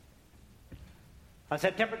On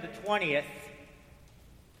September the 20th,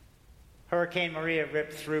 Hurricane Maria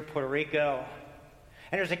ripped through Puerto Rico.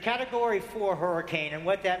 And there's a Category 4 hurricane, and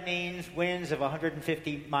what that means, winds of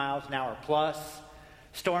 150 miles an hour plus,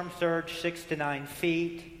 storm surge 6 to 9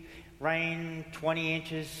 feet, rain 20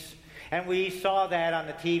 inches. And we saw that on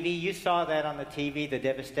the TV. You saw that on the TV, the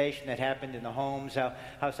devastation that happened in the homes,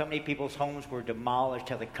 how so many people's homes were demolished,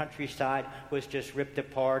 how the countryside was just ripped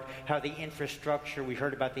apart, how the infrastructure, we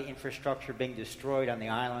heard about the infrastructure being destroyed on the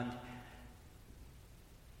island,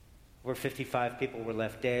 where 55 people were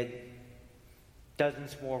left dead.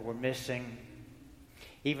 Dozens more were missing.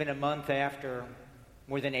 Even a month after,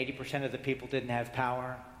 more than 80% of the people didn't have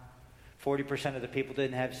power. 40% of the people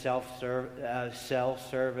didn't have cell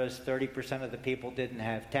service. 30% of the people didn't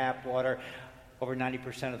have tap water. Over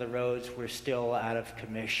 90% of the roads were still out of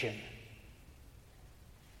commission.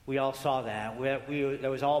 We all saw that.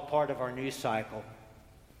 That was all part of our news cycle.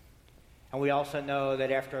 And we also know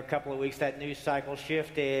that after a couple of weeks, that news cycle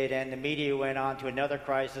shifted, and the media went on to another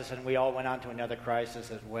crisis, and we all went on to another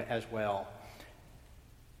crisis as well.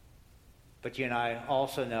 But you and I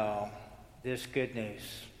also know this good news,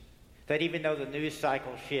 that even though the news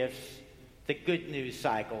cycle shifts, the good news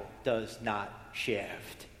cycle does not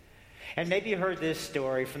shift. And maybe you heard this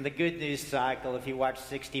story from the good news cycle. If you watch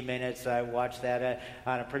 60 Minutes, I watch that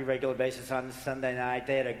on a pretty regular basis on Sunday night.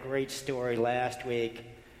 They had a great story last week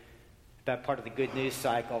about part of the good news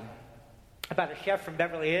cycle, about a chef from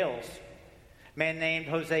Beverly Hills, a man named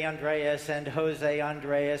Jose Andres. And Jose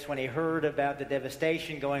Andres, when he heard about the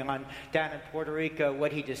devastation going on down in Puerto Rico,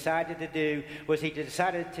 what he decided to do was he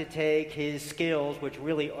decided to take his skills, which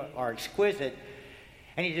really are exquisite,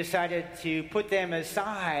 and he decided to put them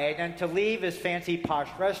aside and to leave his fancy posh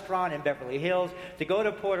restaurant in Beverly Hills to go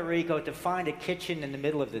to Puerto Rico to find a kitchen in the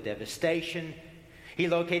middle of the devastation. He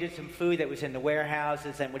located some food that was in the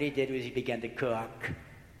warehouses, and what he did was he began to cook.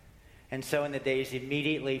 And so in the days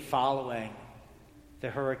immediately following the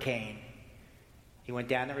hurricane, he went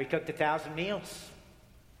down there, he cooked 1,000 meals.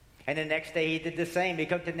 And the next day he did the same. He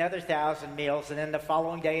cooked another 1,000 meals, and then the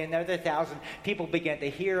following day another 1,000. People began to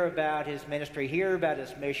hear about his ministry, hear about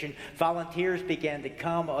his mission. Volunteers began to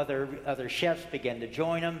come, other chefs began to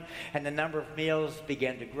join him, and the number of meals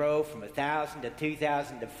began to grow from 1,000 to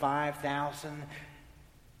 2,000 to 5,000.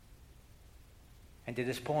 And to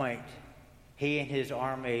this point, he and his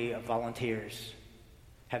army of volunteers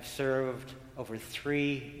have served over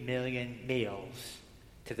 3 million meals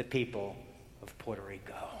to the people of Puerto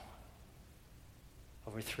Rico.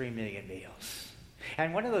 Over 3 million meals.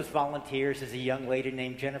 And one of those volunteers is a young lady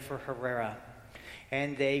named Jennifer Herrera.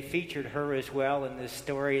 And they featured her as well in this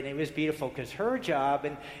story. And it was beautiful because her job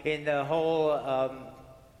in the whole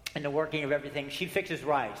in the working of everything, she fixes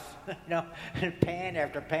rice, pan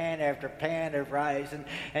after pan after pan of rice.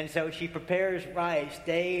 And so she prepares rice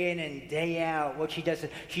day in and day out. What she does is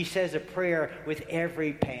she says a prayer with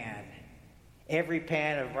every pan. Every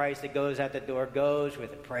pan of rice that goes out the door goes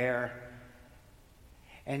with a prayer.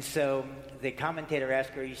 And so the commentator asked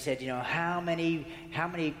her, he said, how many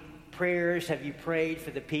prayers have you prayed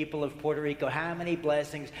for the people of Puerto Rico? How many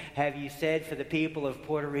blessings have you said for the people of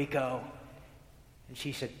Puerto Rico? And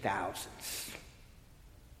she said, thousands.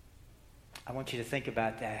 I want you to think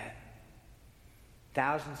about that.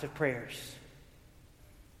 Thousands of prayers.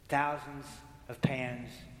 Thousands of pans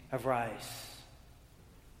of rice.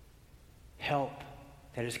 Help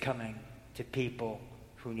that is coming to people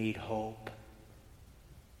who need hope.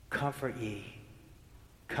 Comfort ye,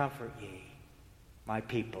 my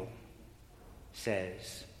people,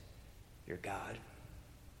 says your God.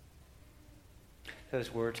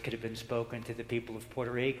 Those words could have been spoken to the people of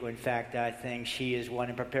Puerto Rico. In fact, I think she is one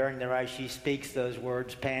in preparing the rice. She speaks those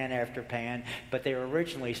words pan after pan, but they were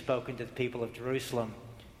originally spoken to the people of Jerusalem,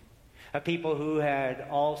 a people who had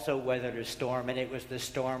also weathered a storm, and it was the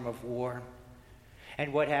storm of war.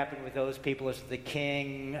 And what happened with those people is the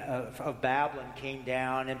king of Babylon came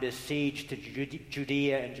down and besieged to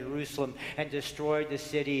Judea and Jerusalem and destroyed the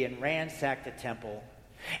city and ransacked the temple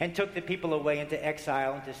and took the people away into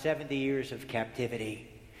exile into 70 years of captivity.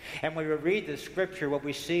 And when we read the scripture, what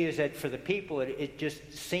we see is that for the people, it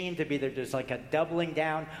just seemed to be there's like a doubling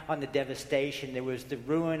down on the devastation. There was the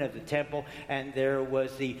ruin of the temple, and there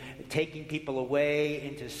was the taking people away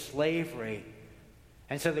into slavery.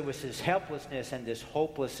 And so there was this helplessness and this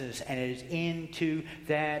hopelessness, and it is into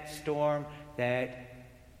that storm that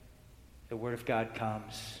the Word of God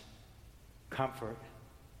comes. Comfort,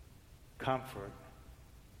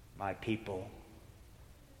 my people,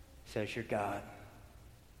 says your God.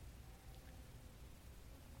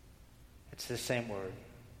 It's the same word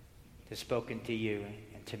that's spoken to you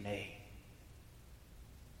and to me.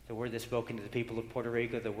 The word that's spoken to the people of Puerto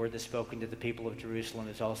Rico, the word that's spoken to the people of Jerusalem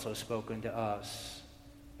is also spoken to us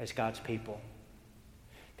as God's people.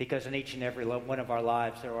 Because in each and every one of our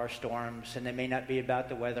lives there are storms, and they may not be about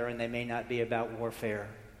the weather, and they may not be about warfare.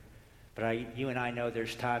 But you and I know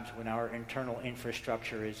there's times when our internal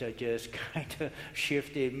infrastructure is just kind of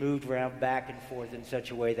shifted, moved around back and forth in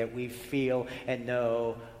such a way that we feel and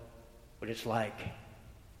know what it's like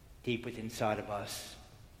deep within inside of us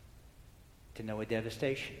to know a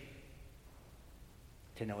devastation,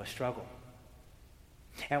 to know a struggle.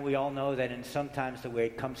 And we all know that in sometimes the way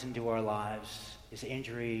it comes into our lives is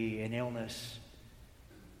injury and illness.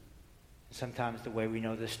 Sometimes the way we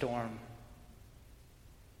know the storm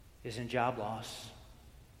is in job loss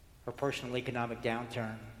or personal economic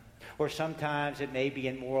downturn. Or sometimes it may be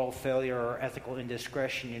in moral failure or ethical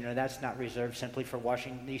indiscretion. You know, that's not reserved simply for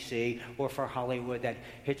Washington, D.C. or for Hollywood. That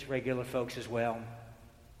hits regular folks as well.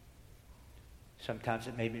 Sometimes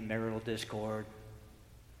it may be marital discord,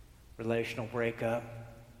 relational breakup.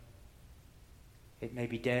 It may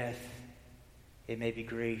be death. It may be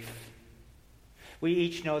grief. We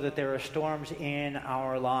each know that there are storms in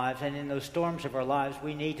our lives, and in those storms of our lives,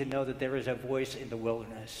 we need to know that there is a voice in the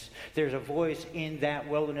wilderness. There's a voice in that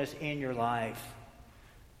wilderness in your life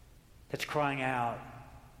that's crying out,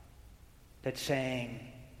 that's saying,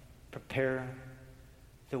 prepare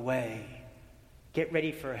the way. Get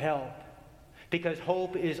ready for help. Because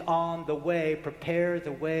hope is on the way. Prepare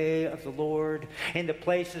the way of the Lord. In the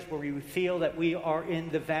places where we feel that we are in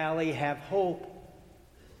the valley, have hope.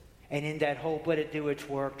 And in that hope, let it do its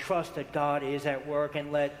work. Trust that God is at work,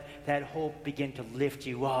 and let that hope begin to lift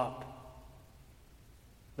you up.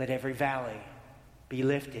 Let every valley be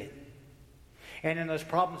lifted. And in those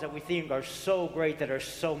problems that we think are so great, that are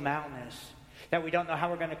so mountainous, that we don't know how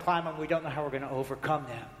we're going to climb them, we don't know how we're going to overcome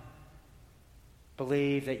them.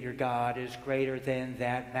 Believe that your God is greater than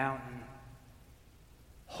that mountain.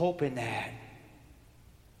 Hope in that.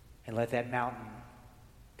 And let that mountain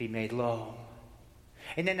be made low.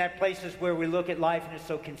 And then that places where we look at life and it's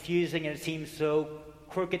so confusing and it seems so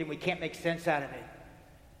crooked and we can't make sense out of it.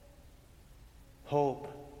 Hope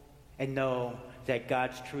and know that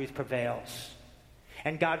God's truth prevails.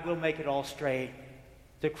 And God will make it all straight.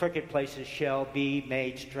 The crooked places shall be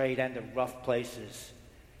made straight, and the rough places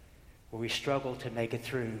where we struggle to make it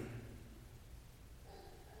through,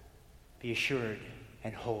 be assured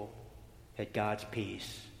and hope that God's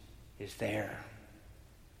peace is there.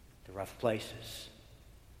 The rough places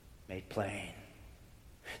made plain.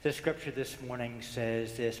 The scripture this morning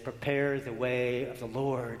says this: prepare the way of the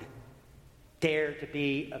Lord. Dare to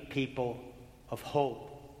be a people of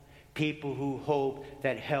hope. People who hope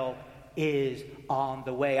that help is on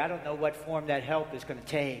the way. I don't know what form that help is going to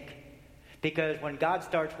take. Because when God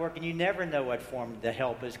starts working, you never know what form the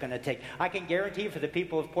help is going to take. I can guarantee you for the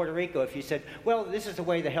people of Puerto Rico, if you said, well, this is the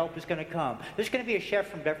way the help is going to come. There's going to be a chef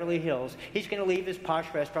from Beverly Hills. He's going to leave his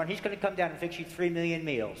posh restaurant. He's going to come down and fix you 3 million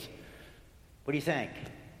meals. What do you think?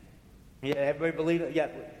 Yeah, everybody believe it? Yeah.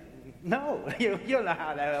 No, you don't know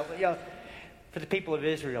how that helps. For the people of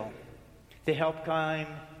Israel, the help came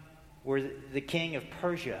where the king of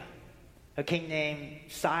Persia, a king named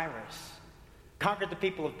Cyrus, conquered the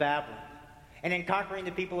people of Babylon. And in conquering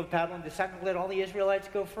the people of Babylon, decided to let all the Israelites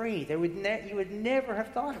go free. You would never have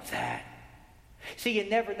thought of that. See, you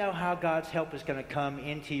never know how God's help is going to come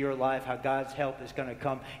into your life, how God's help is going to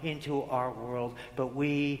come into our world. But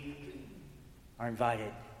we are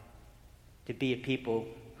invited to be a people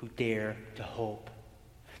who dare to hope.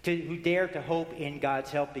 Who dare to hope in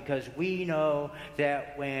God's help, because we know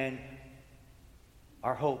that when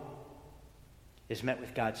our hope is met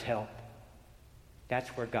with God's help, that's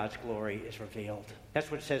where God's glory is revealed. That's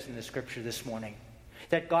what it says in the scripture this morning.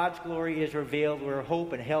 That God's glory is revealed where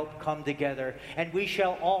hope and help come together. And we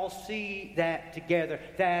shall all see that together.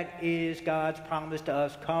 That is God's promise to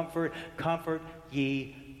us. Comfort, comfort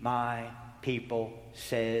ye my people,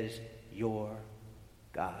 says your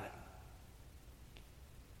God.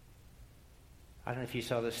 I don't know if you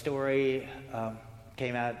saw the story.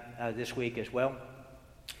 Came out this week as well.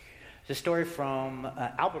 It's a story from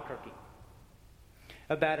Albuquerque,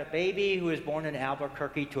 about a baby who was born in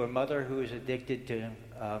Albuquerque to a mother who is addicted to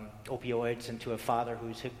opioids and to a father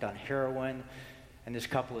who's hooked on heroin. And this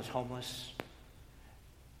couple is homeless.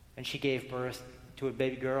 And she gave birth to a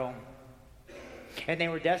baby girl. And they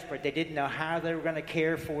were desperate. They didn't know how they were going to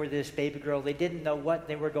care for this baby girl. They didn't know what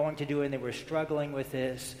they were going to do, and they were struggling with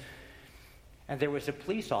this. And there was a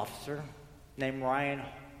police officer named Ryan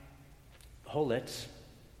Holitz.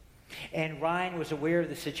 And Ryan was aware of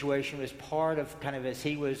the situation, was part of as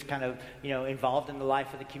he was involved in the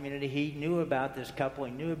life of the community. He knew about this couple,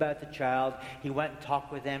 he knew about the child. He went and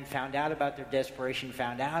talked with them, found out about their desperation,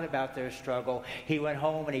 found out about their struggle. He went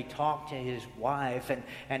home and he talked to his wife,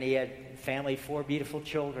 and he had family, 4 beautiful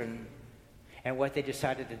children. And what they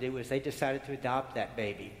decided to do was they decided to adopt that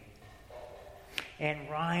baby. And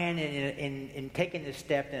Ryan, in taking this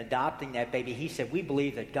step and adopting that baby, he said, we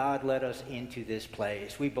believe that God led us into this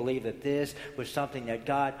place. We believe that this was something that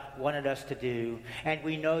God wanted us to do. And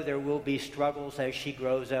we know there will be struggles as she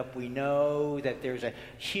grows up. We know that there's a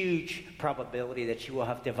huge probability that she will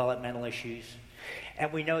have developmental issues.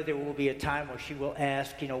 And we know there will be a time where she will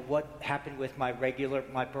ask, what happened with my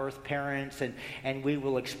birth parents? And we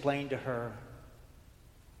will explain to her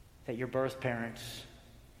that your birth parents,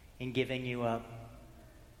 in giving you up,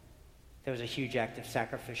 there was a huge act of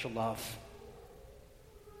sacrificial love.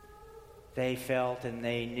 They felt and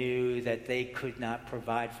they knew that they could not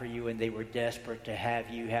provide for you, and they were desperate to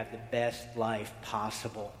have you have the best life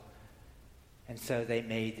possible. And so they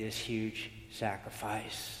made this huge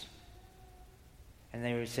sacrifice. And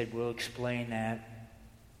they said, we'll explain that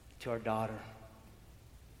to our daughter.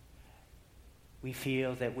 We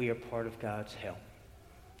feel that we are part of God's help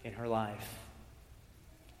in her life.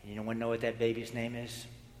 And you want to know what that baby's name is?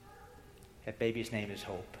 That baby's name is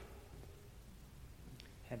Hope.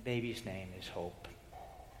 That baby's name is Hope.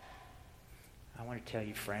 I want to tell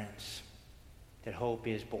you, friends, that hope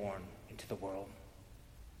is born into the world.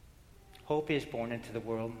 Hope is born into the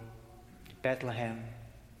world. Bethlehem,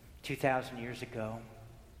 2,000 years ago,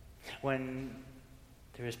 when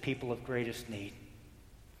there was people of greatest need,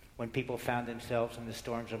 when people found themselves in the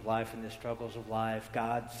storms of life and the struggles of life,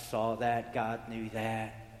 God saw that, God knew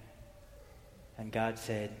that, and God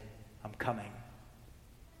said, I'm coming.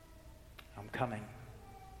 I'm coming.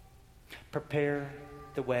 Prepare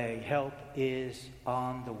the way. Help is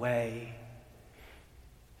on the way.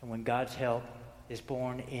 And when God's help is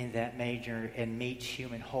born in that manger and meets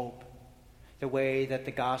human hope, the way that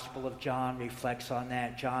the Gospel of John reflects on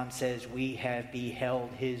that, John says, we have beheld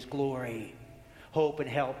his glory. Hope and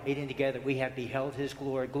help meeting together, we have beheld his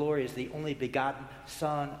glory. Glory is the only begotten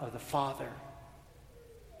Son of the Father,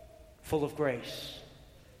 full of grace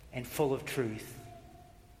and full of truth.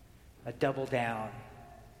 A double down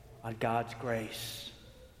on God's grace.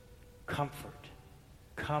 Comfort,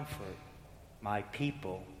 comfort my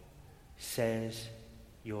people, says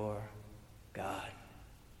your God.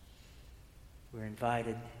 We're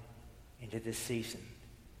invited into this season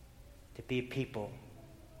to be a people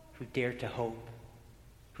who dare to hope,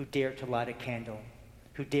 who dare to light a candle,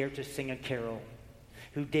 who dare to sing a carol,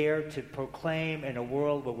 who dare to proclaim in a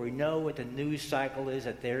world where we know what the news cycle is,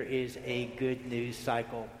 that there is a good news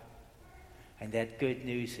cycle, and that good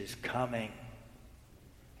news is coming,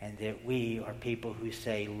 and that we are people who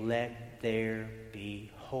say, let there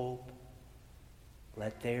be hope,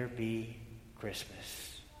 let there be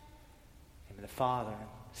Christmas. In the Father,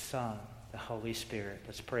 the Son, the Holy Spirit.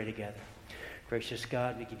 Let's pray together. Gracious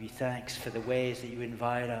God, we give you thanks for the ways that you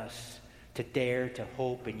invite us to dare to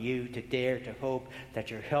hope in you, to dare to hope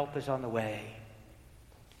that your help is on the way.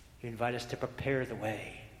 You invite us to prepare the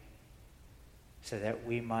way so that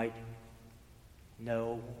we might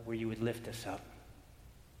know where you would lift us up,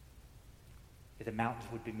 where the mountains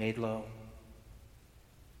would be made low,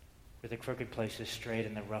 where the crooked places straight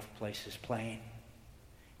and the rough places plain,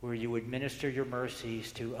 where you would minister your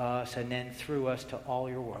mercies to us and then through us to all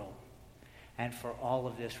your world. And for all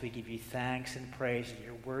of this, we give you thanks and praise. And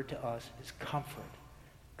your word to us is comfort.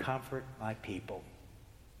 Comfort my people.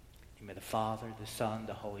 In the name of the Father, the Son,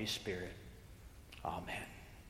 the Holy Spirit. Amen.